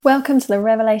Welcome to the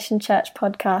Revelation Church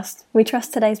podcast. We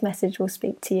trust today's message will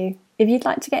speak to you. If you'd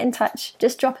like to get in touch,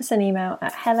 just drop us an email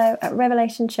at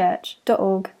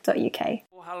hello@revelationchurch.org.uk.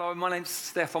 Well, hello, my name's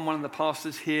Stef. I'm one of the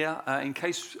pastors here. In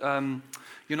case you're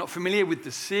not familiar with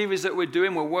the series that we're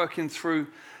doing, we're working through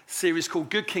a series called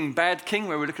Good King, Bad King,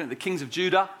 where we're looking at the kings of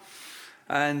Judah.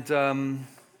 And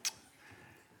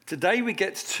today we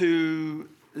get to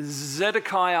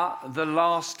Zedekiah, the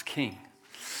last king.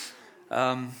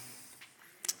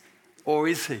 Or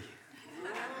is he?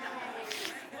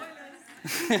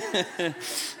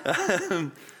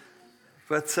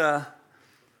 But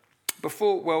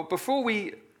before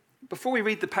we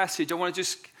read the passage, I want to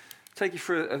just take you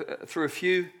through a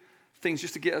few things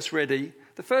just to get us ready.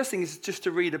 The first thing is just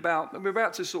to read about. We're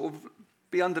about to sort of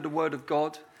be under the Word of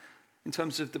God in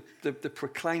terms of the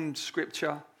proclaimed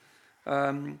Scripture.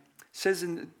 It says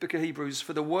in the book of Hebrews,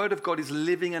 "For the Word of God is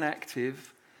living and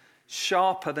active,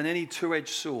 sharper than any two-edged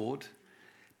sword,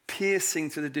 piercing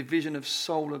to the division of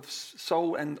soul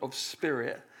and of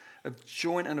spirit, of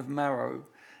joint and of marrow,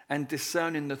 and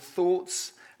discerning the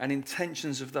thoughts and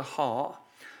intentions of the heart.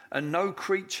 And no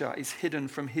creature is hidden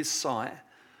from his sight,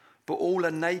 but all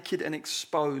are naked and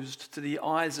exposed to the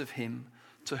eyes of him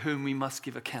to whom we must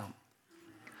give account."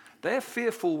 They're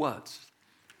fearful words.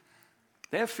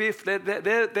 They're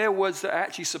words that are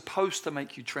actually supposed to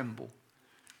make you tremble.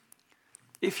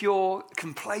 If you're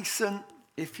complacent,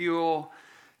 if you're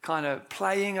kind of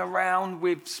playing around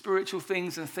with spiritual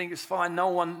things and think it's fine, no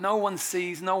one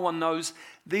sees, no one knows,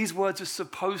 these words are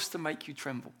supposed to make you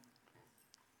tremble.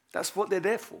 That's what they're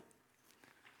there for.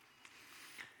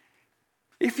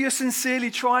 If you're sincerely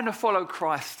trying to follow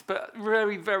Christ, but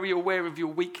very, very aware of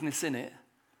your weakness in it,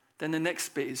 then the next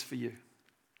bit is for you.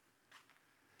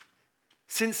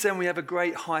 Since then, we have a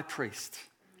great high priest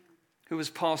who has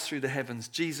passed through the heavens,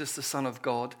 Jesus, the Son of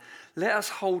God. Let us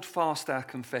hold fast our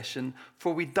confession,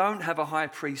 for we don't have a high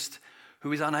priest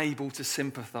who is unable to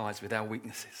sympathize with our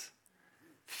weaknesses.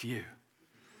 Few.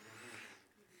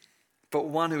 But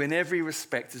one who in every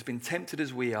respect has been tempted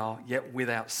as we are, yet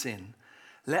without sin.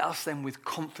 Let us then with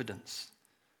confidence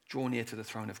draw near to the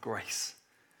throne of grace,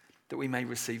 that we may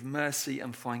receive mercy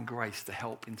and find grace to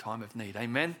help in time of need.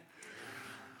 Amen?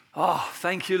 Oh,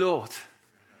 thank you, Lord.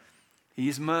 He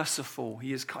is merciful.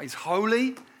 He's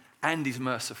holy and he's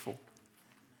merciful.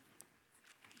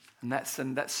 And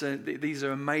these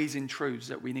are amazing truths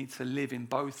that we need to live in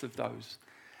both of those.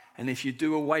 And if you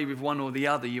do away with one or the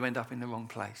other, you end up in the wrong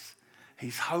place.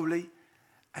 He's holy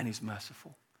and he's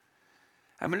merciful.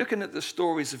 And we're looking at the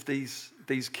stories of these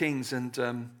kings.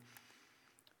 And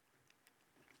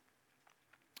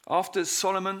after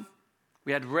Solomon,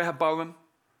 we had Rehoboam.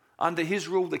 Under his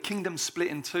rule, the kingdom split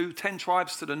in two, 10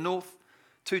 tribes to the north,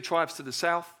 2 tribes to the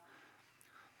south.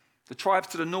 The tribes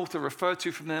to the north are referred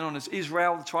to from then on as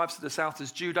Israel, the tribes to the south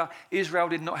as Judah. Israel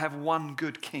did not have one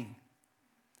good king.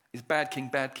 It's bad king,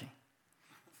 bad king.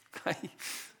 Okay?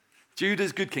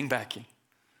 Judah's good king, bad king.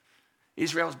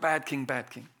 Israel's bad king,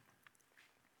 bad king.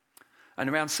 And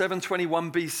around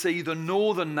 721 BC, the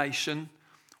northern nation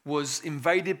was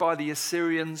invaded by the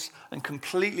Assyrians and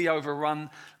completely overrun.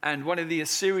 And one of the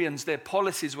Assyrians, their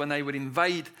policies when they would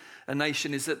invade a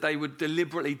nation is that they would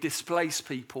deliberately displace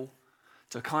people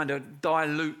to kind of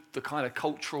dilute the kind of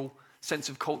sense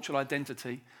of cultural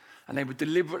identity. And they would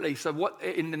deliberately, so what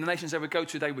in the nations they would go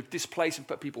to, they would displace and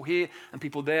put people here and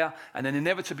people there. And then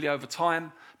inevitably over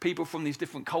time, people from these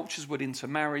different cultures would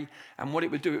intermarry. And what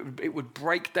it would do, it would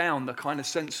break down the kind of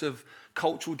sense of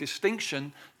cultural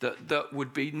distinction that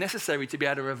would be necessary to be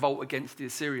able to revolt against the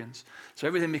Assyrians. So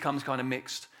everything becomes kind of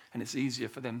mixed and it's easier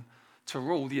for them to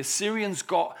rule. The Assyrians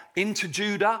got into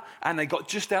Judah and they got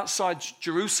just outside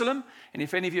Jerusalem. And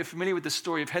if any of you are familiar with the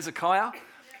story of Hezekiah,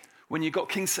 when you got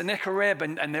King Sennacherib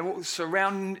and they're all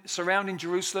surrounding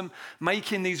Jerusalem,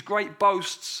 making these great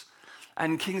boasts,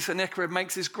 and King Sennacherib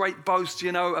makes this great boast,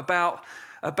 about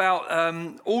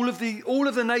all of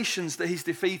the nations that he's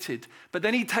defeated. But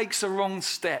then he takes a wrong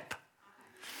step.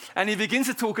 And he begins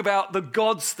to talk about the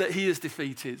gods that he has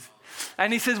defeated.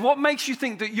 And he says, what makes you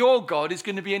think that your God is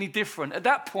going to be any different? At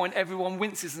that point, everyone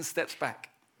winces and steps back.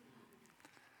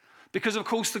 Because, of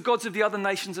course, the gods of the other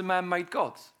nations are man-made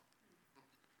gods.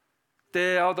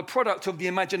 They are the product of the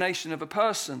imagination of a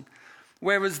person.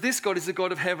 Whereas this God is the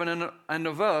God of heaven and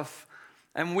of earth.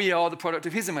 And we are the product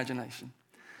of his imagination.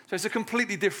 So it's a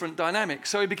completely different dynamic.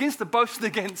 So he begins to boast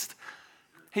against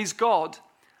his God.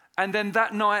 And then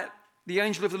that night, the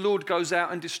angel of the Lord goes out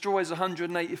and destroys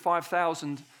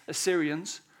 185,000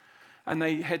 Assyrians. And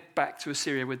they head back to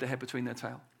Assyria with their head between their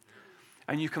tail.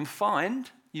 And you can find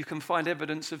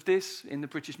evidence of this in the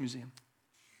British Museum.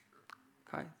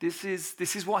 Okay, this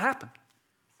is what happened.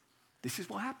 This is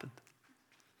what happened.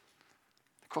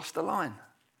 Crossed the line.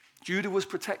 Judah was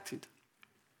protected.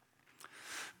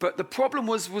 But the problem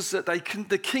was that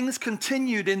the kings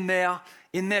continued in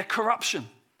their corruption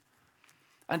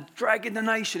and dragging the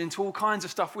nation into all kinds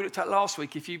of stuff we looked at last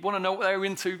week. If you want to know what they were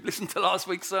into, listen to last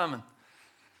week's sermon.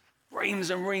 Reams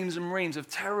and reams and reams of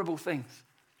terrible things.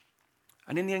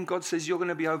 And in the end, God says, you're going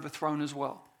to be overthrown as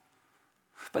well.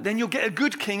 But then you'll get a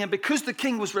good king, and because the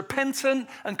king was repentant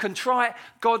and contrite,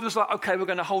 God was like, okay, we're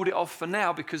going to hold it off for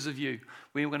now because of you.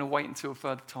 We're going to wait until a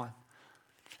further time.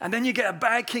 And then you get a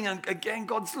bad king, and again,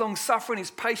 God's long-suffering,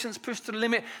 his patience pushed to the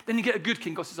limit. Then you get a good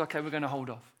king. God says, okay, we're going to hold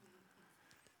off.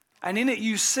 And in it,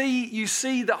 you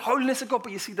see the holiness of God,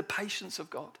 but you see the patience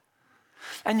of God.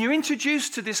 And you're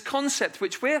introduced to this concept,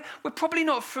 which we're probably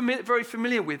not very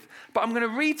familiar with. But I'm going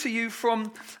to read to you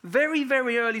from very,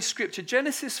 very early scripture,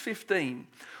 Genesis 15,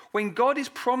 when God is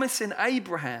promising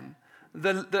Abraham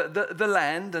the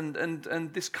land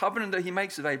and this covenant that he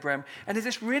makes with Abraham. And there's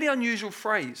this really unusual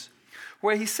phrase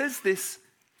where he says this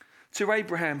to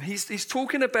Abraham. He's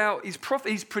talking about, he's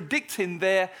predicting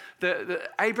that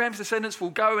Abraham's descendants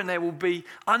will go and they will be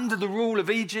under the rule of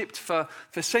Egypt for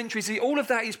centuries. All of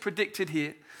that is predicted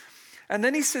here. And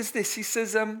then he says this, he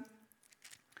says,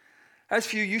 as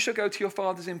for you, you shall go to your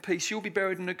fathers in peace. You'll be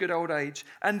buried in a good old age.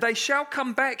 And they shall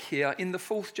come back here in the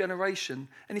 4th generation.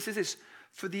 And he says this,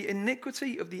 for the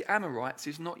iniquity of the Amorites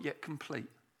is not yet complete.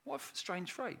 What a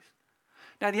strange phrase.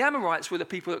 Now, the Amorites were the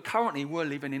people that currently were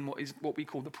living in what we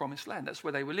call the Promised Land. That's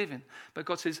where they were living. But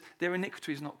God says their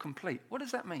iniquity is not complete. What does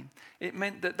that mean? It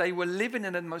meant that they were living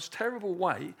in the most terrible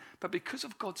way, but because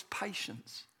of God's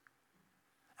patience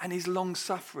and his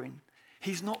long-suffering,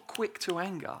 he's not quick to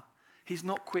anger. He's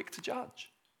not quick to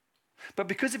judge. But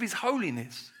because of his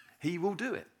holiness, he will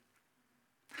do it.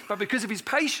 But because of his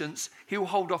patience, he will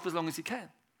hold off as long as he can.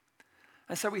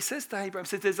 And so he says to Abraham,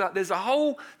 says there's a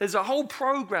whole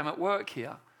program at work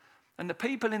here. And the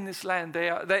people in this land,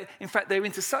 they're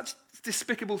into such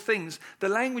despicable things. The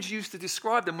language used to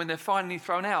describe them when they're finally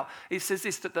thrown out, it says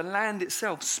this, that the land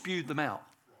itself spewed them out.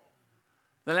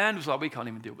 The land was like, we can't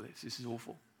even deal with this. This is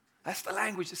awful. That's the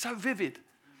language. It's so vivid.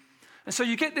 And so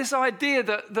you get this idea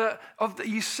that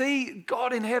you see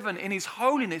God in heaven in his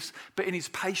holiness, but in his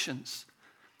patience.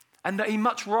 And that he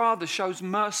much rather shows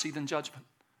mercy than judgment.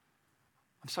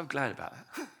 I'm so glad about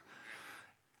that.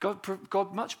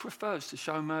 God much prefers to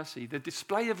show mercy. The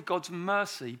display of God's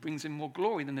mercy brings him more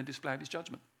glory than the display of his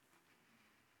judgment.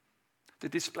 The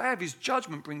display of his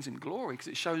judgment brings him glory because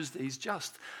it shows that he's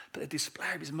just. But the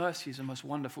display of his mercy is the most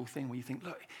wonderful thing where you think,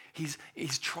 look, he's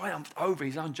triumphed over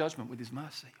his own judgment with his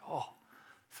mercy. Oh,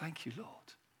 thank you, Lord.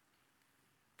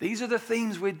 These are the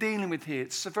themes we're dealing with here.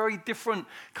 It's a very different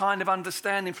kind of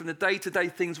understanding from the day-to-day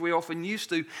things we're often used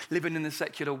to living in the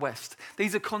secular West.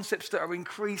 These are concepts that are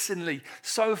increasingly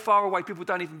so far away, people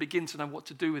don't even begin to know what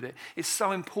to do with it. It's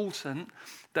so important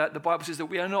that the Bible says that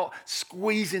we are not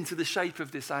squeezed into the shape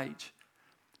of this age,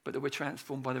 but that we're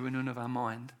transformed by the renewing of our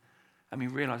mind, and we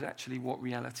realize actually what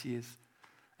reality is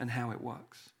and how it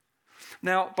works.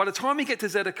 Now, by the time we get to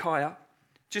Zedekiah,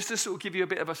 just to sort of give you a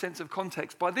bit of a sense of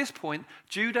context, by this point,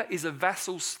 Judah is a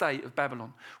vassal state of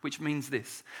Babylon, which means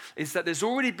this, is that there's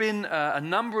already been a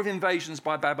number of invasions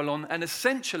by Babylon, and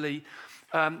essentially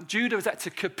Judah has had to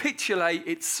capitulate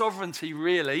its sovereignty,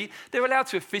 really. They're allowed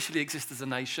to officially exist as a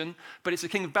nation, but it's the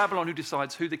king of Babylon who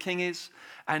decides who the king is,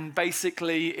 and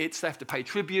basically they have to pay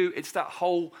tribute. It's that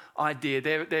whole idea.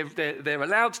 They're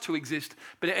allowed to exist,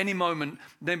 but at any moment,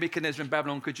 Nebuchadnezzar and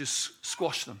Babylon could just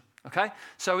squash them. Okay,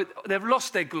 so they've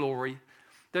lost their glory.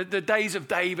 The days of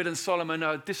David and Solomon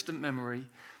are a distant memory.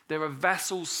 They're a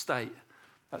vassal state.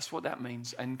 That's what that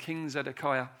means. And King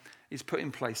Zedekiah is put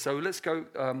in place. So let's go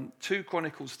to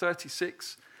Chronicles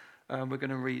 36. We're going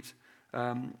to read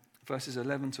verses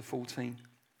 11 to 14.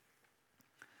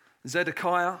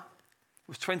 Zedekiah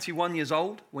was 21 years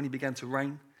old when he began to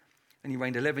reign, and he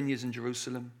reigned 11 years in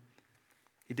Jerusalem.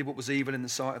 He did what was evil in the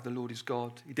sight of the Lord his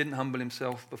God. He didn't humble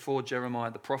himself before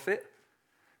Jeremiah the prophet.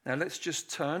 Now let's just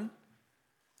turn.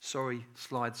 Sorry,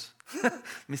 slides.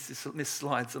 Miss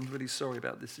slides. I'm really sorry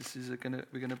about this. We're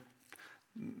going to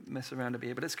mess around a bit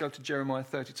here. But let's go to Jeremiah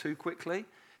 32 quickly.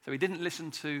 So he didn't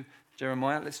listen to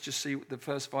Jeremiah. Let's just see the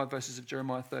first 5 verses of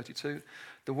Jeremiah 32.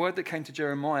 The word that came to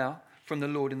Jeremiah from the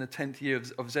Lord in the 10th year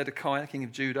of Zedekiah, king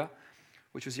of Judah,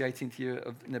 which was the 18th year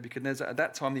of Nebuchadnezzar. At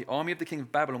that time, the army of the king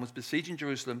of Babylon was besieging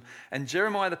Jerusalem, and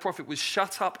Jeremiah the prophet was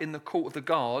shut up in the court of the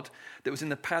guard that was in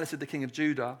the palace of the king of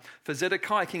Judah. For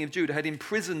Zedekiah, king of Judah, had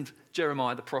imprisoned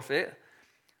Jeremiah the prophet,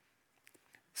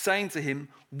 saying to him,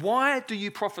 "Why do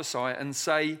you prophesy and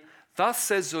say, 'Thus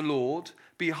says the Lord,'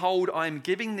 behold, I am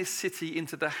giving this city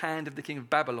into the hand of the king of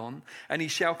Babylon, and he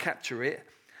shall capture it.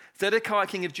 Zedekiah,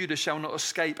 king of Judah, shall not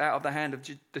escape out of the hand of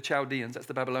the Chaldeans, that's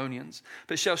the Babylonians,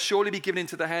 but shall surely be given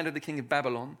into the hand of the king of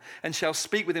Babylon, and shall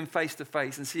speak with him face to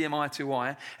face, and see him eye to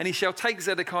eye. And he shall take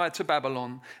Zedekiah to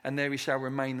Babylon, and there he shall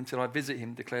remain until I visit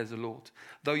him, declares the Lord.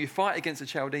 Though you fight against the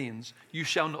Chaldeans, you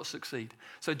shall not succeed.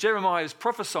 So Jeremiah is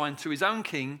prophesying to his own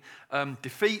king,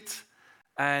 defeat,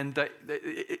 and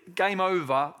game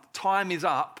over, time is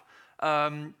up.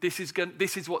 This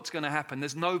is what's going to happen.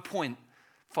 There's no point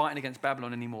fighting against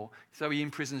Babylon anymore. So he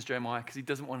imprisons Jeremiah because he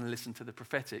doesn't want to listen to the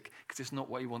prophetic, because it's not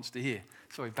what he wants to hear.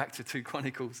 Sorry, back to 2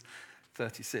 Chronicles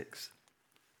 36.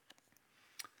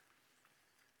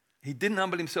 He didn't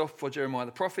humble himself before Jeremiah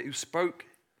the prophet, who spoke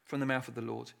from the mouth of the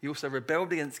Lord. He also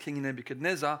rebelled against King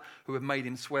Nebuchadnezzar, who had made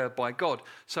him swear by God.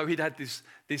 So he'd had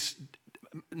this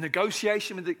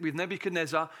negotiation with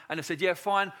Nebuchadnezzar, and they said, yeah,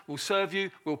 fine, we'll serve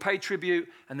you, we'll pay tribute.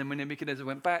 And then when Nebuchadnezzar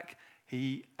went back,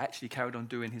 he actually carried on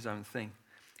doing his own thing.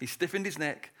 He stiffened his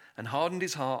neck and hardened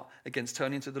his heart against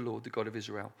turning to the Lord, the God of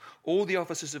Israel. All the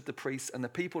officers of the priests and the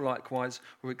people likewise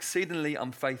were exceedingly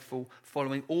unfaithful,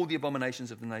 following all the abominations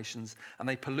of the nations, and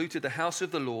they polluted the house of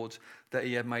the Lord that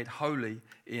he had made holy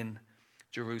in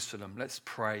Jerusalem. Let's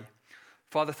pray.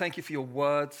 Father, thank you for your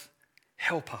words.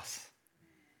 Help us.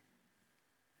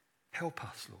 Help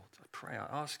us, Lord. I pray,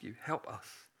 I ask you, help us.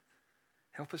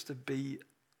 Help us to be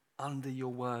under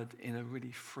your word in a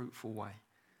really fruitful way.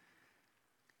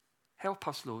 Help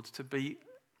us, Lord, to be,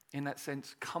 in that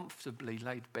sense, comfortably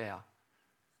laid bare,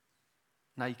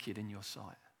 naked in your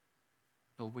sight.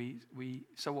 Lord, we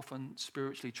so often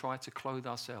spiritually try to clothe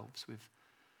ourselves with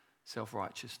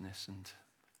self-righteousness and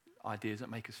ideas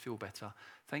that make us feel better.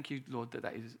 Thank you, Lord,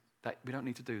 that we don't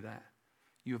need to do that.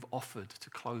 You have offered to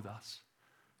clothe us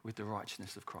with the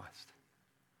righteousness of Christ.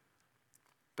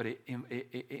 But it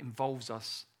involves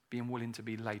us being willing to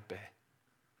be laid bare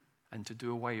and to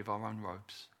do away with our own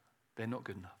robes. They're not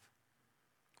good enough.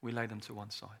 We lay them to one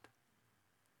side.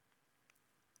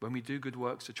 When we do good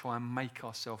works to try and make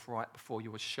ourselves right before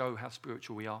you or show how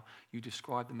spiritual we are, you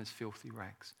describe them as filthy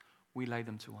rags. We lay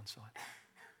them to one side.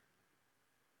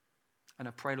 And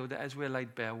I pray, Lord, that as we're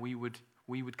laid bare, we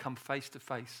would come face to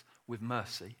face with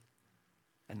mercy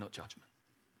and not judgment.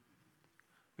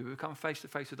 We would come face to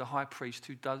face with the high priest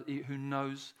who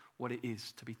knows what it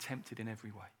is to be tempted in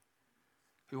every way,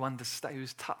 who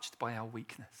is touched by our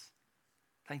weakness.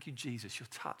 Thank you, Jesus, you're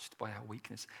touched by our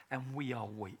weakness, and we are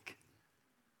weak.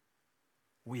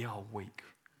 We are weak.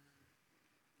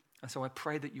 And so I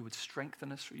pray that you would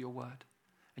strengthen us through your word,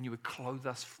 and you would clothe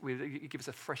us, you give us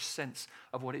a fresh sense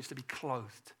of what it is to be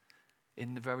clothed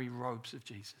in the very robes of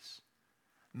Jesus,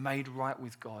 made right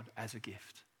with God as a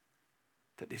gift,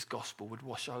 that this gospel would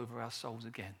wash over our souls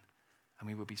again, and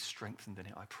we would be strengthened in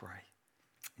it, I pray.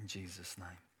 In Jesus' name,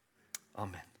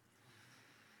 amen.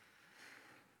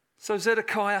 So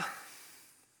Zedekiah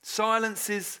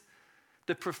silences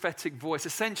the prophetic voice,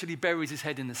 essentially buries his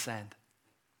head in the sand.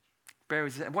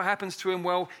 What happens to him?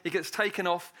 Well, he gets taken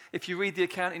off. If you read the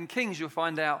account in Kings, you'll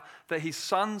find out that his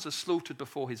sons are slaughtered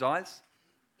before his eyes,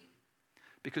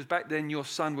 because back then your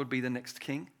son would be the next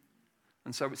king.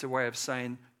 And so it's a way of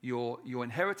saying your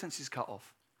inheritance is cut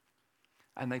off.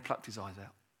 And they plucked his eyes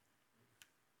out.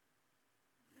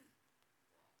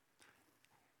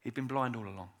 He'd been blind all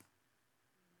along.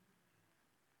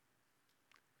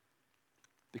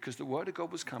 Because the word of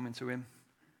God was coming to him.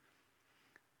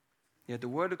 He had the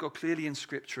word of God clearly in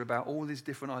Scripture about all these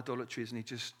different idolatries, and he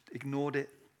just ignored it,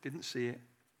 didn't see it,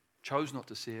 chose not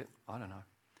to see it. I don't know.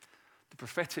 The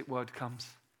prophetic word comes,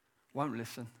 won't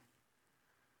listen,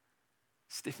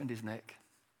 stiffened his neck,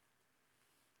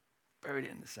 buried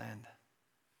it in the sand.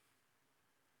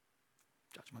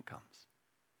 Judgment comes.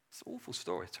 It's an awful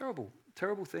story, terrible,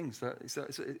 terrible things.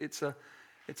 It's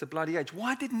a bloody age.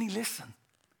 Why didn't he listen?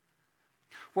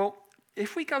 Well,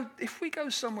 if we go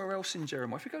somewhere else in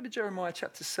Jeremiah, if we go to Jeremiah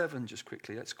chapter 7 just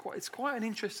quickly, it's quite an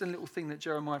interesting little thing that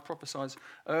Jeremiah prophesies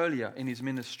earlier in his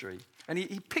ministry. And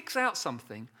he picks out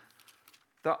something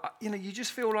that, you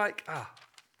just feel like,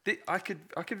 I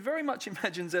could very much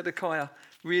imagine Zedekiah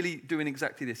really doing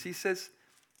exactly this. He says,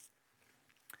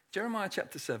 Jeremiah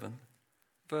chapter 7,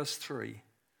 verse 3,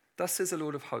 thus says the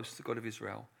Lord of hosts, the God of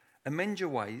Israel, amend your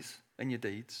ways and your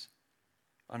deeds,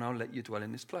 and I'll let you dwell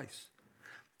in this place.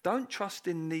 Don't trust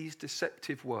in these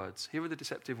deceptive words. Here are the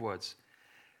deceptive words.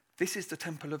 This is the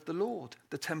temple of the Lord,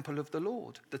 the temple of the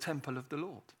Lord, the temple of the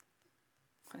Lord.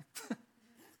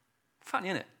 Funny,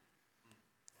 isn't it?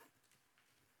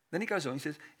 Then he goes on, he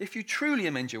says, if you truly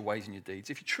amend your ways and your deeds,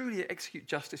 if you truly execute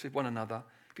justice with one another,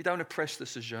 if you don't oppress the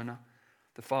sojourner,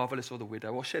 the fatherless or the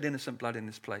widow, or shed innocent blood in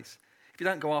this place, if you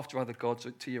don't go after other gods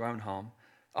to your own harm,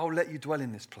 I'll let you dwell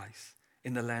in this place,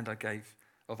 in the land I gave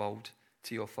of old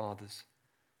to your fathers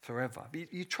forever.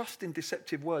 You trust in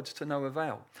deceptive words to no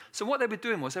avail. So what they were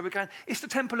doing was they were going, it's the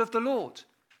temple of the Lord.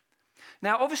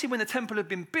 Now, obviously, when the temple had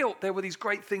been built, there were these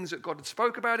great things that God had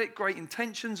spoke about it, great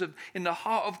intentions in the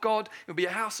heart of God. It would be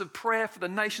a house of prayer for the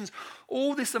nations,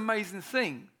 all this amazing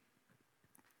thing.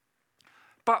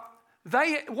 But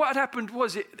what had happened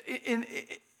was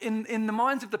in the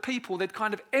minds of the people, they'd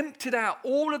kind of emptied out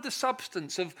all of the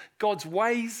substance of God's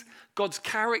ways, God's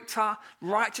character,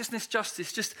 righteousness,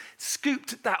 justice, just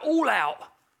scooped that all out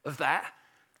of that.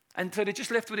 And so they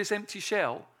just left with this empty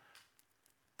shell,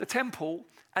 the temple,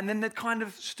 and then they'd kind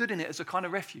of stood in it as a kind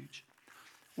of refuge.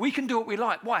 We can do what we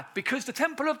like. Why? Because the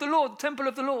temple of the Lord, the temple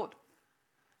of the Lord.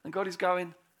 And God is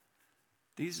going,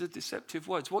 these are deceptive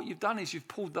words. What you've done is you've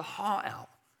pulled the heart out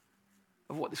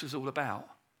of what this was all about.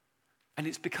 And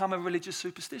it's become a religious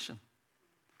superstition.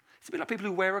 It's a bit like people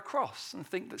who wear a cross and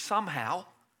think that somehow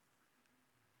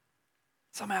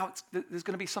there's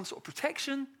going to be some sort of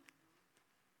protection.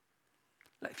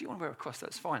 Like, if you want to wear a cross,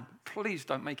 that's fine. Please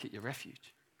don't make it your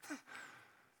refuge.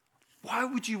 Why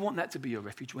would you want that to be your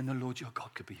refuge when the Lord your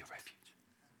God could be your refuge?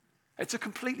 It's a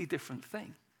completely different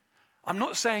thing. I'm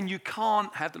not saying you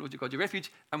can't have the Lord your God your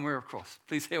refuge and wear a cross.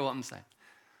 Please hear what I'm saying.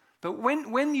 But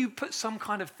when you put some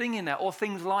kind of thing in there or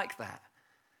things like that,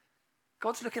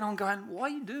 God's looking on going,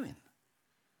 what are you doing?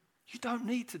 You don't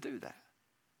need to do that.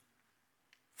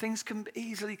 Things can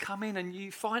easily come in and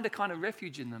you find a kind of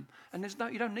refuge in them and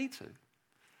you don't need to.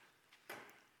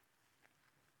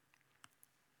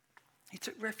 He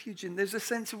took refuge in, there's a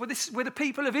sense of, we're the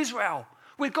people of Israel.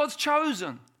 We're God's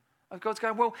chosen. And God's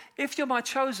going, well, if you're my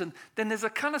chosen, then there's a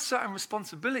kind of certain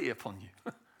responsibility upon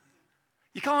you.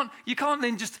 You can't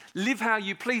then just live how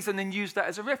you please and then use that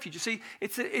as a refuge. You see,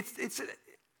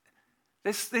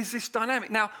 there's this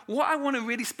dynamic. Now, what I want to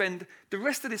really spend the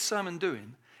rest of this sermon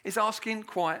doing is asking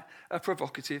quite a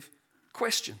provocative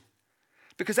question.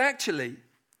 Because actually,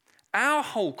 our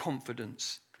whole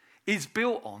confidence is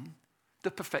built on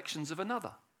the perfections of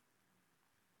another.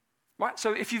 Right?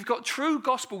 So if you've got true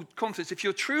gospel confidence, if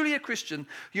you're truly a Christian,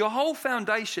 your whole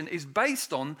foundation is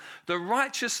based on the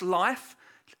righteous life,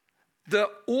 the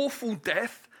awful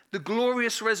death, the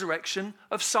glorious resurrection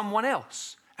of someone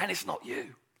else. And it's not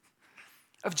you.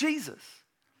 Of Jesus.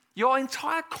 Your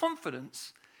entire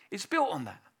confidence is built on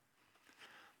that.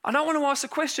 And I want to ask the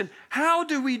question, how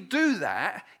do we do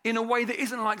that in a way that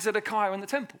isn't like Zedekiah in the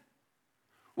temple?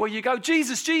 Where you go,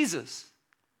 Jesus, Jesus.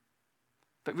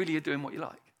 But really you're doing what you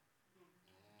like.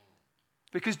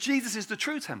 Because Jesus is the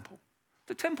true temple.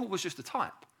 The temple was just a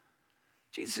type.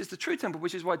 Jesus is the true temple,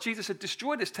 which is why Jesus had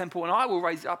destroyed this temple and I will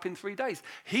raise it up in 3 days.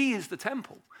 He is the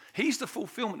temple. He's the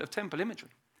fulfillment of temple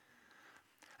imagery.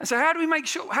 And so how do we make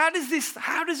sure, how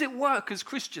does it work as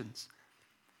Christians?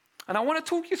 And I want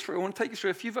to take you through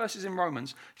a few verses in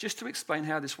Romans just to explain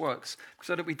how this works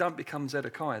so that we don't become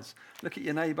Zedekiahs. Look at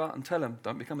your neighbour and tell them,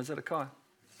 don't become a Zedekiah.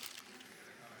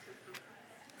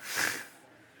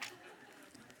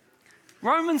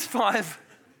 Romans 5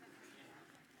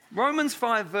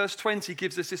 verse 20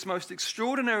 gives us this most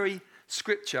extraordinary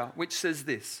scripture which says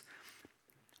this: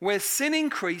 where sin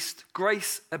increased,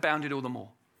 grace abounded all the more.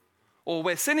 Or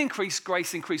where sin increased,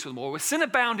 grace increased all the more. Or where sin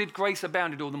abounded, grace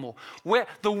abounded all the more. Where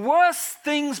the worse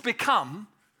things become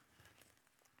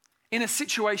in a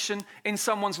situation in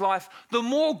someone's life, the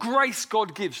more grace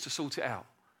God gives to sort it out.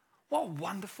 What a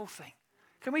wonderful thing.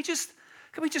 Can we just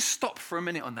stop for a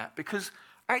minute on that? Because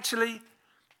actually,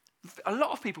 a lot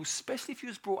of people, especially if you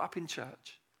was brought up in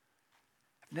church,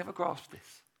 have never grasped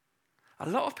this. A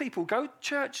lot of people go to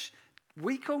church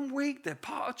week on week, they're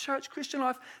part of church Christian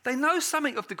life, they know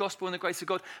something of the gospel and the grace of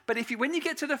God, but when you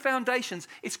get to the foundations,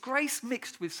 it's grace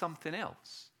mixed with something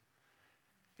else.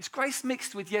 It's grace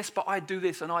mixed with, yes, but I do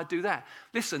this and I do that.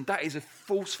 Listen, that is a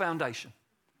false foundation.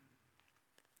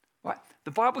 Right?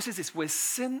 The Bible says this: where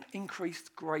sin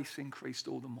increased, grace increased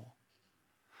all the more.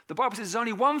 The Bible says there's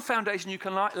only one foundation you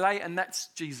can lay, and that's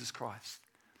Jesus Christ.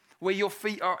 Where your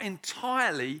feet are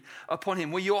entirely upon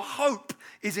him, where your hope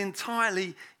is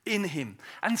entirely in him.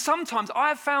 And sometimes I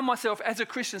have found myself as a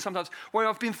Christian where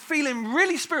I've been feeling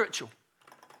really spiritual.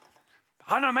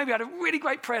 I don't know, maybe I had a really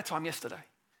great prayer time yesterday.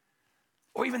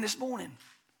 Or even this morning.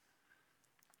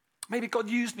 Maybe God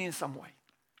used me in some way.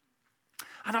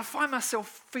 And I find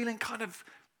myself feeling kind of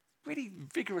really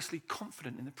vigorously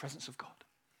confident in the presence of God.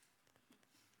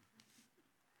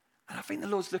 And I think the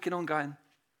Lord's looking on going,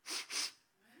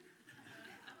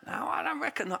 no, I don't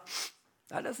reckon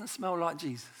that doesn't smell like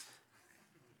Jesus.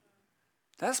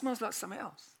 That smells like something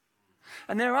else.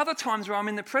 And there are other times where I'm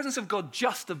in the presence of God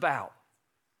just about.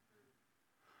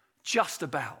 Just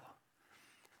about.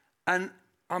 And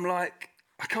I'm like,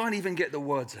 I can't even get the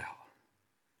words out.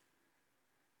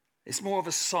 It's more of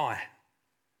a sigh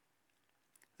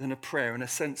than a prayer, and a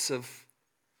sense of,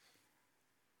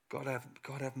 God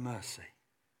have mercy.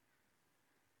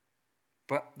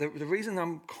 But the reason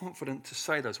I'm confident to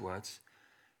say those words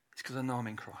is because I know I'm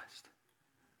in Christ.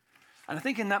 And I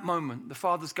think in that moment, the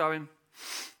Father's going,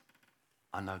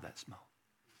 I know that smell.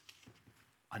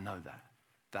 I know that.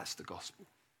 That's the gospel.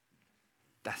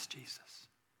 That's Jesus.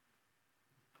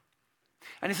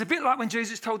 And it's a bit like when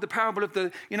Jesus told the parable of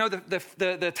the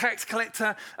tax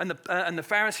collector and the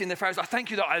Pharisee and the Pharisee. I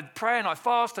thank you that I pray and I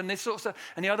fast and this sort of stuff.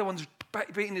 And the other one's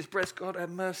beating his breast. God, have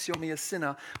mercy on me, a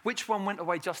sinner. Which one went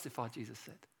away justified, Jesus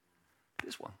said?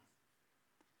 This one.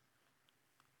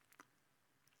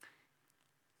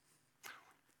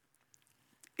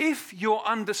 If your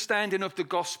understanding of the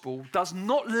gospel does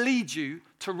not lead you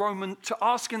to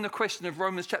asking the question of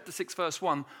Romans chapter 6 verse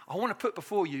 1, I want to put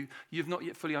before you, you've not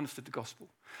yet fully understood the gospel.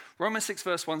 Romans 6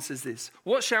 verse 1 says this,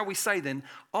 what shall we say then?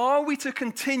 Are we to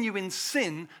continue in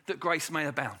sin that grace may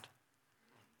abound?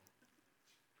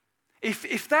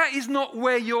 If that is not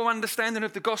where your understanding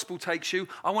of the gospel takes you,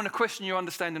 I want to question your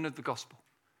understanding of the gospel.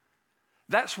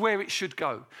 That's where it should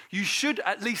go. You should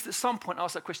at least at some point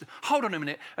ask that question. Hold on a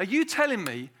minute. Are you telling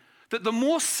me that the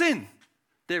more sin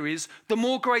there is, the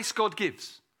more grace God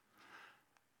gives?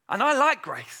 And I like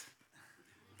grace.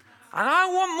 And I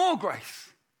want more grace.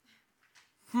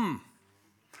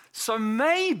 So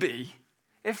maybe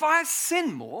if I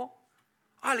sin more,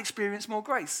 I'll experience more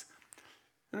grace.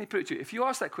 Let me put it to you. If you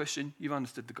ask that question, you've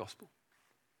understood the gospel.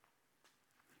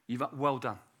 Well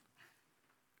done.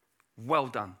 Well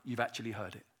done, you've actually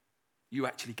heard it. You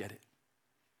actually get it.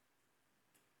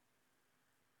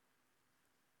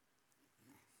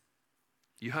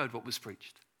 You heard what was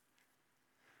preached.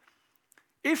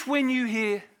 If when you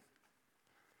hear,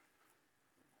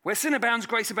 where sin abounds,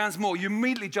 grace abounds more, you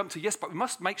immediately jump to, yes, but we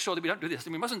must make sure that we don't do this,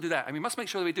 and we mustn't do that, and we must make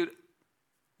sure that we do it.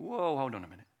 Whoa, hold on a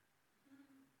minute.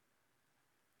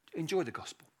 Enjoy the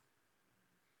gospel.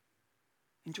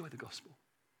 Enjoy the gospel.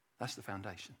 That's the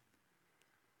foundation.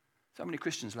 So many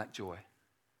Christians lack joy.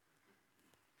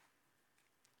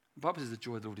 The Bible says the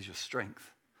joy of the Lord is your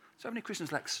strength. So many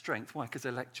Christians lack strength. Why? Because they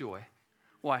lack joy.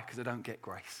 Why? Because they don't get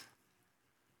grace.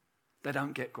 They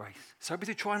don't get grace. So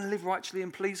busy trying to live righteously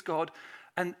and please God,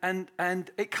 and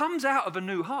it comes out of a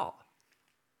new heart.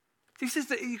 This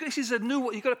is a new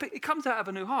what you've got to pick. It comes out of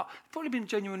a new heart. You've probably been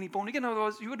genuinely born again,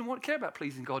 otherwise you wouldn't want to care about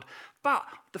pleasing God. But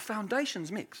the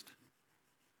foundation's mixed.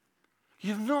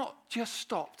 You've not just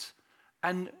stopped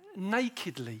and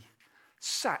nakedly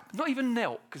sat, not even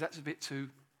knelt, because that's a bit too,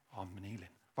 I'm kneeling,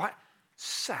 right?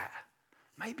 Sat,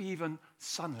 maybe even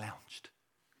sun lounged,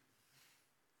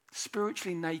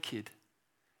 spiritually naked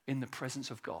in the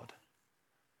presence of God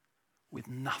with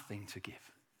nothing to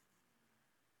give.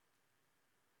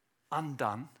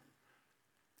 Undone,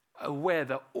 aware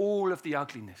that all of the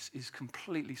ugliness is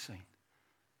completely seen.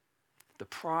 The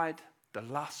pride, the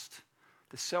lust,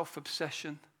 the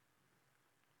self-obsession,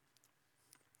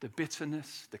 the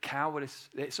bitterness, the cowardice,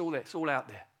 it's all there. It's all out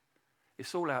there.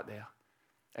 It's all out there.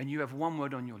 And you have one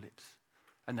word on your lips,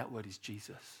 and that word is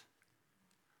Jesus.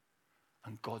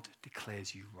 And God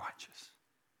declares you righteous.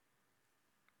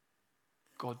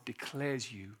 God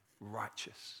declares you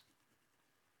righteous.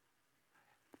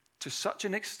 To such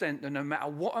an extent that no matter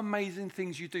what amazing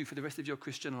things you do for the rest of your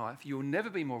Christian life, you will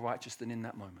never be more righteous than in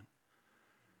that moment.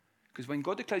 Because when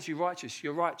God declares you righteous,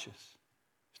 you're righteous.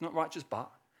 It's not righteous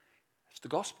but. It's the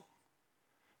gospel.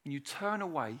 And you turn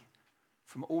away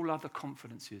from all other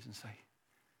confidences and say,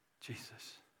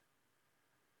 Jesus,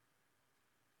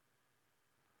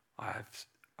 I've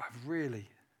really,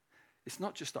 it's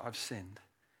not just that I've sinned,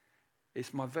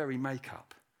 it's my very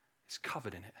makeup. It's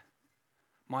covered in it.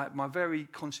 My very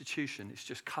constitution is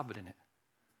just covered in it.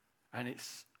 And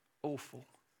it's awful.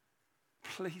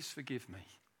 Please forgive me.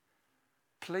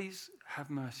 Please have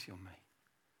mercy on me.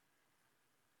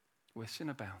 Where sin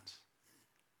abounds,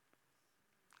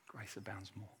 grace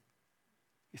abounds more.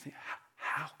 You think,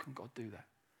 how can God do that?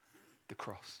 The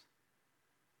cross.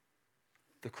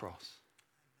 The cross.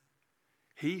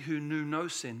 He who knew no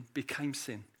sin became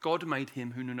sin. God made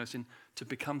him who knew no sin to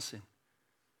become sin.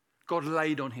 God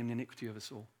laid on him the iniquity of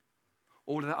us all.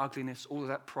 All of that ugliness, all of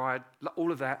that pride,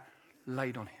 all of that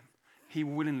laid on him. He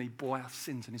willingly bore our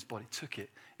sins in his body, took it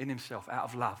in himself out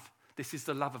of love. This is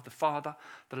the love of the Father,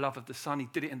 the love of the Son. He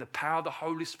did it in the power of the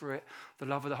Holy Spirit, the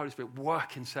love of the Holy Spirit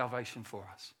working salvation for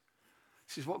us.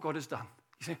 This is what God has done.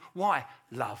 You say, why?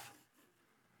 Love.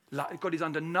 God is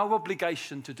under no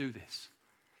obligation to do this.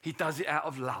 He does it out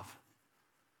of love.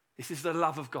 This is the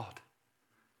love of God.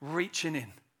 reaching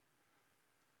in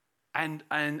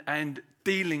and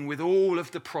dealing with all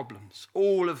of the problems,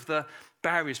 all of the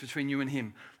barriers between you and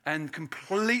him, and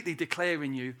completely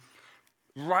declaring you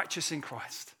righteous in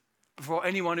Christ before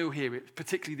anyone who will hear it,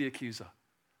 particularly the accuser.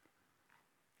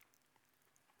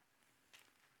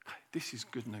 This is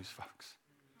good news, folks.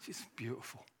 This is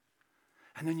beautiful.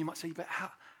 And then you might say, but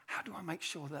how do I make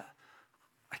sure that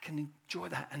I can enjoy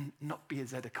that and not be a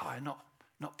Zedekiah,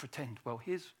 not pretend? Well,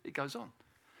 it goes on.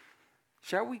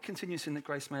 Shall we continue sin that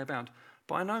grace may abound?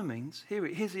 By no means.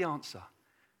 Here's the answer.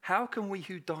 How can we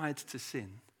who died to sin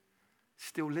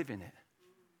still live in it?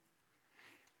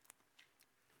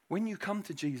 When you come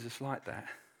to Jesus like that,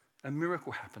 a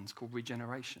miracle happens called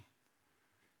regeneration.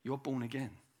 You're born again.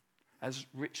 As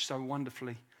Rich so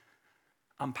wonderfully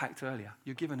unpacked earlier,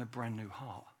 you're given a brand new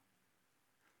heart.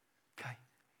 Okay?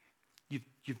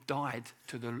 You've died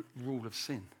to the rule of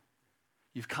sin.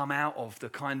 You've come out of the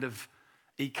kind of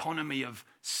economy of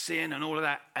sin and all of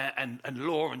that and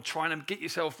law and trying to get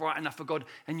yourself right enough for God,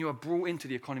 and you are brought into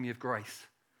the economy of grace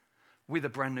with a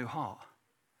brand new heart.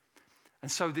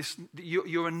 And so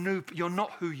you're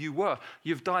not who you were.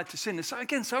 You've died to sin. And so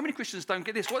again, so many Christians don't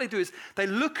get this. What they do is they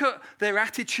look at their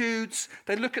attitudes,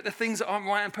 they look at the things that aren't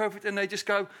right and perfect, and they just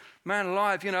go, man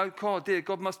alive, God, dear,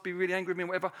 God must be really angry with me,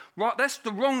 whatever. Right, that's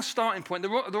the wrong starting point. The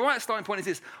right starting point is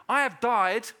this: I have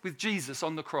died with Jesus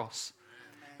on the cross.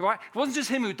 Right? It wasn't just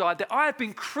him who died there. I have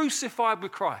been crucified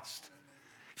with Christ.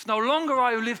 It's no longer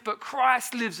I who live, but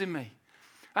Christ lives in me.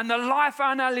 And the life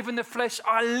I now live in the flesh,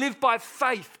 I live by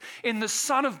faith in the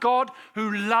Son of God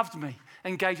who loved me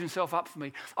and gave himself up for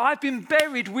me. I've been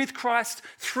buried with Christ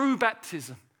through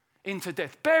baptism into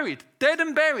death. Buried, dead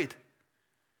and buried.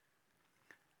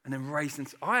 And then raised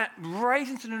into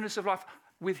the newness of life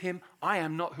with him. I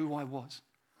am not who I was.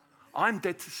 I'm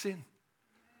dead to sin.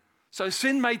 So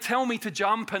sin may tell me to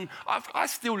jump, and I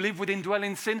still live with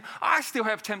indwelling sin. I still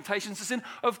have temptations to sin.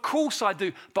 Of course I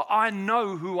do, but I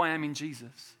know who I am in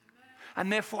Jesus. And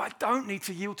therefore I don't need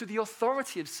to yield to the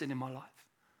authority of sin in my life.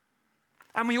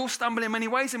 And we all stumble in many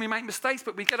ways and we make mistakes,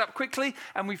 but we get up quickly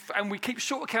and we keep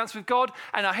short accounts with God,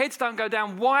 and our heads don't go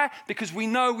down. Why? Because we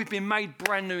know we've been made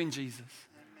brand new in Jesus.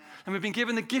 And we've been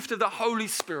given the gift of the Holy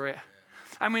Spirit.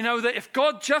 And we know that if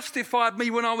God justified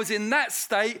me when I was in that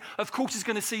state, of course he's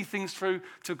going to see things through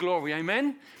to glory.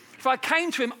 Amen? If I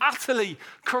came to him utterly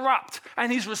corrupt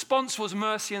and his response was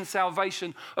mercy and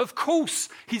salvation, of course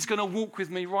he's going to walk with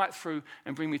me right through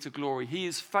and bring me to glory. He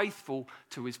is faithful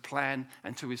to his plan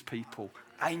and to his people.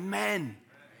 Amen.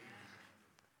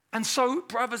 And so,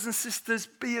 brothers and sisters,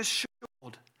 be assured.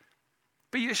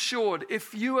 Be assured,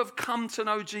 if you have come to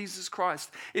know Jesus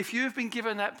Christ, if you have been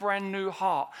given that brand new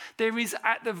heart, there is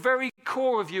at the very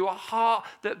core of you a heart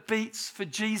that beats for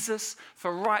Jesus,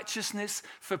 for righteousness,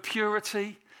 for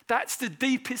purity. That's the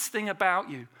deepest thing about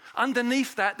you.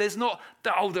 Underneath that, there's not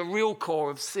the real core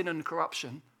of sin and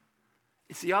corruption.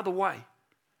 It's the other way.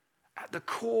 At the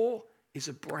core is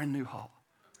a brand new heart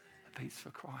that beats for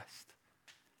Christ.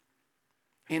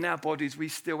 In our bodies, we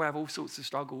still have all sorts of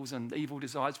struggles and evil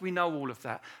desires. We know all of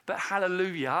that. But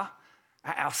hallelujah,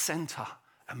 at our center,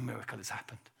 a miracle has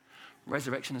happened.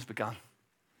 Resurrection has begun.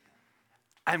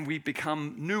 And we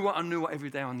become newer and newer every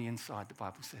day on the inside, the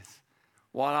Bible says.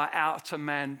 While our outer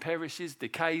man perishes,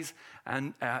 decays,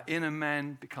 and our inner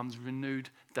man becomes renewed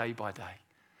day by day.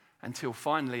 Until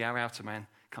finally our outer man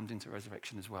comes into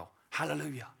resurrection as well.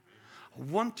 Hallelujah. I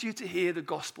want you to hear the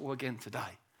gospel again today.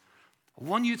 I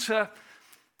want you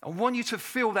to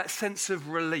feel that sense of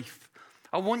relief.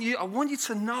 I want you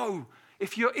to know,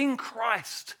 if you're in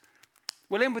Christ.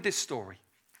 We'll end with this story,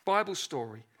 Bible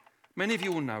story. Many of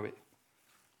you will know it.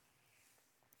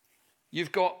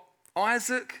 You've got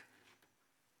Isaac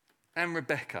and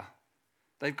Rebekah.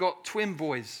 They've got twin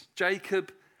boys,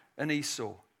 Jacob and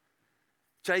Esau.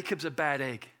 Jacob's a bad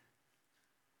egg.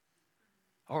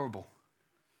 Horrible.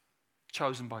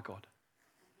 Chosen by God.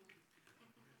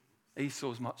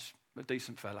 Esau's much a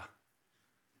decent fella.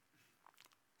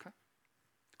 Okay?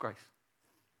 Grace.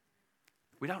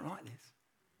 We don't like this.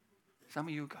 Some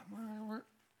of you go, we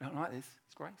don't like this.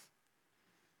 It's grace.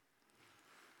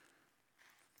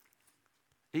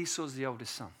 Esau's the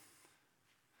oldest son.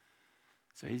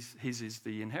 So his is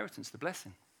the inheritance, the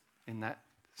blessing in that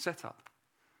setup.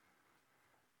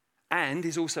 And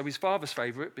he's also his father's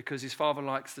favourite because his father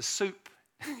likes the soup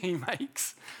he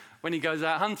makes when he goes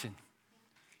out hunting.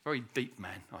 Very deep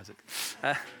man, Isaac.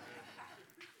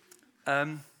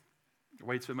 The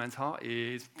way to a man's heart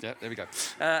is, yeah, there we go.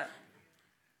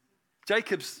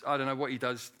 Jacob's, I don't know what he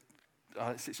does,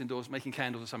 sits indoors making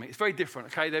candles or something. It's very different,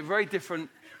 okay? They're very different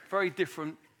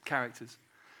characters.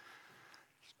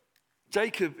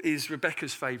 Jacob is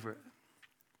Rebekah's favourite.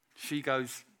 She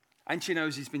goes, and she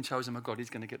knows he's been chosen by God. He's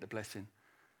going to get the blessing.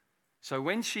 So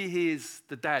when she hears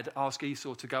the dad ask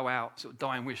Esau to go out, sort of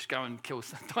dying wish, go and kill,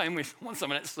 dying wish, I want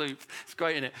some of that soup. It's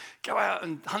great, isn't it? Go out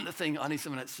and hunt the thing. I need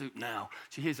some of that soup now.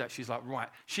 She hears that. She's like, right.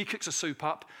 She cooks the soup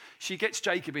up. She gets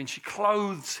Jacob in. She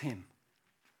clothes him.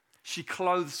 She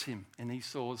clothes him in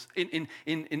Esau's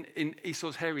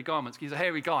hairy garments. He's a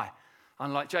hairy guy,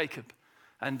 unlike Jacob.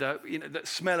 And the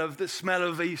smell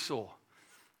of Esau.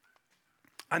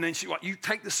 And then you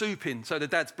take the soup in. So the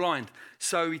dad's blind.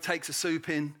 So he takes the soup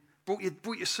in.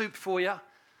 Brought your soup for you. I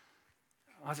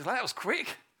was like, that was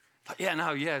quick. Like,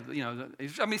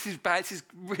 this is bad. This is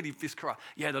really this cry.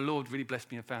 Yeah, the Lord really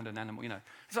blessed me and found an animal.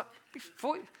 He's like,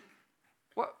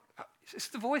 what? It's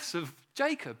the voice of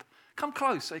Jacob. Come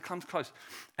close. So he comes close,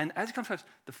 and as he comes close,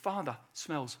 the father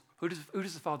smells. Who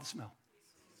does the father smell?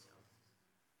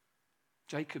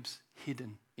 Jacob's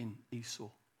hidden in Esau,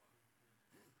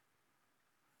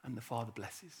 and the father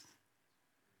blesses.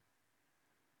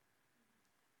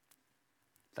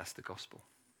 That's the gospel.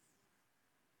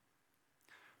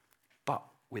 But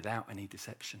without any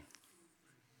deception.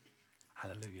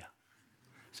 Hallelujah.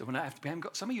 So we haven't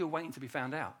got, some of you are waiting to be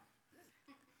found out.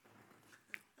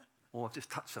 Or I've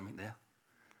just touched something there.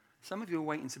 Some of you are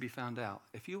waiting to be found out.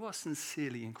 If you are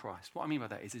sincerely in Christ, what I mean by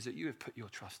that is that you have put your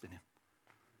trust in him.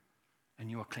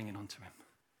 And you are clinging on to him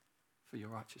for your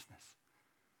righteousness.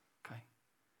 Okay?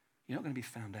 You're not going to be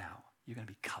found out. You're going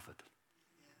to be covered.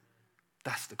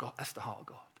 That's the heart of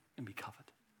God. And be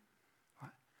covered.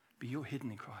 Right? But you're hidden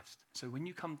in Christ. So when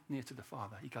you come near to the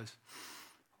Father, he goes,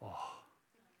 oh.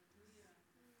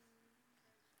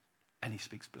 And he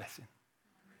speaks blessing.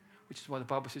 Which is why the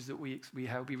Bible says that we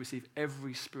receive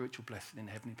every spiritual blessing in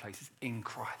heavenly places in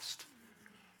Christ.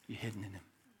 You're hidden in him.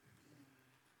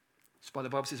 That's why the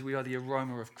Bible says we are the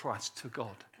aroma of Christ to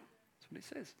God. That's what it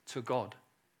says. To God.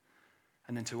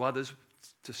 And then to others,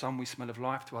 to some we smell of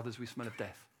life, to others we smell of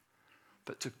death.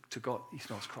 But to God, he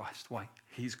smells Christ. Why?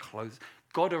 He's clothed.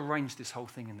 God arranged this whole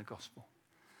thing in the gospel.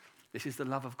 This is the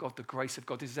love of God, the grace of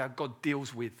God. This is how God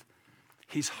deals with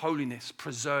his holiness,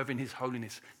 preserving his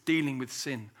holiness, dealing with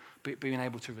sin, but being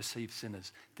able to receive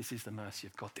sinners. This is the mercy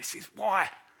of God. This is why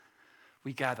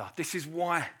we gather. This is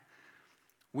why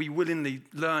we willingly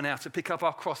learn how to pick up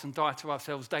our cross and die to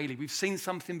ourselves daily. We've seen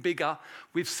something bigger.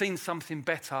 We've seen something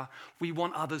better. We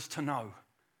want others to know.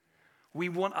 We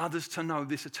want others to know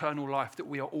this eternal life that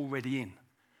we are already in.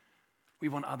 We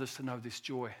want others to know this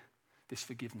joy, this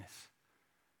forgiveness.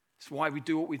 It's why we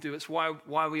do what we do. It's why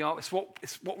we are. It's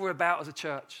what we're about as a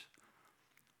church.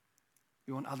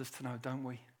 We want others to know, don't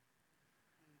we?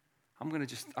 I'm going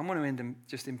to end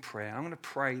just in prayer. I'm going to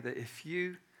pray that if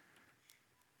you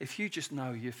just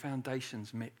know your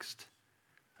foundation's mixed,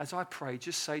 as I pray,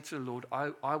 just say to the Lord,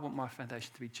 I want my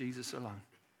foundation to be Jesus alone.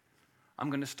 I'm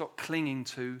going to stop clinging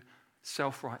to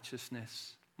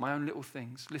self-righteousness, my own little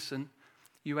things. Listen,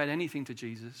 you add anything to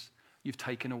Jesus, you've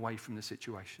taken away from the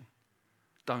situation.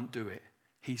 Don't do it.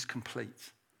 He's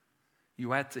complete.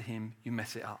 You add to him, you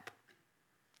mess it up.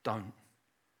 Don't.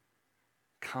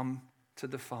 Come to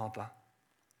the Father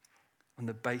on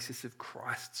the basis of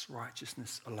Christ's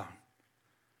righteousness alone.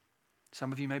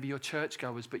 Some of you, maybe you're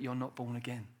churchgoers, but you're not born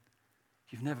again.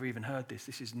 You've never even heard this.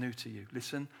 This is new to you.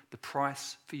 Listen, the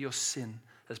price for your sin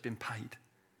has been paid.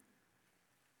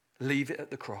 Leave it at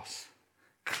the cross.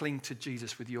 Cling to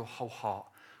Jesus with your whole heart.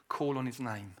 Call on his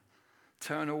name.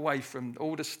 Turn away from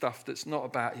all the stuff that's not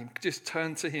about him. Just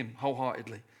turn to him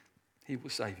wholeheartedly. He will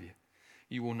save you.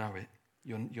 You will know it.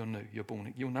 You're new. You're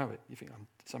born. You'll know it. You think,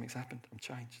 something's happened. I'm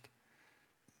changed.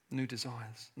 New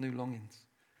desires, new longings.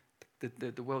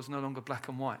 The world's no longer black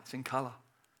and white. It's in colour.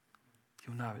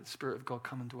 You'll know it. The Spirit of God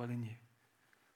come and dwell in you.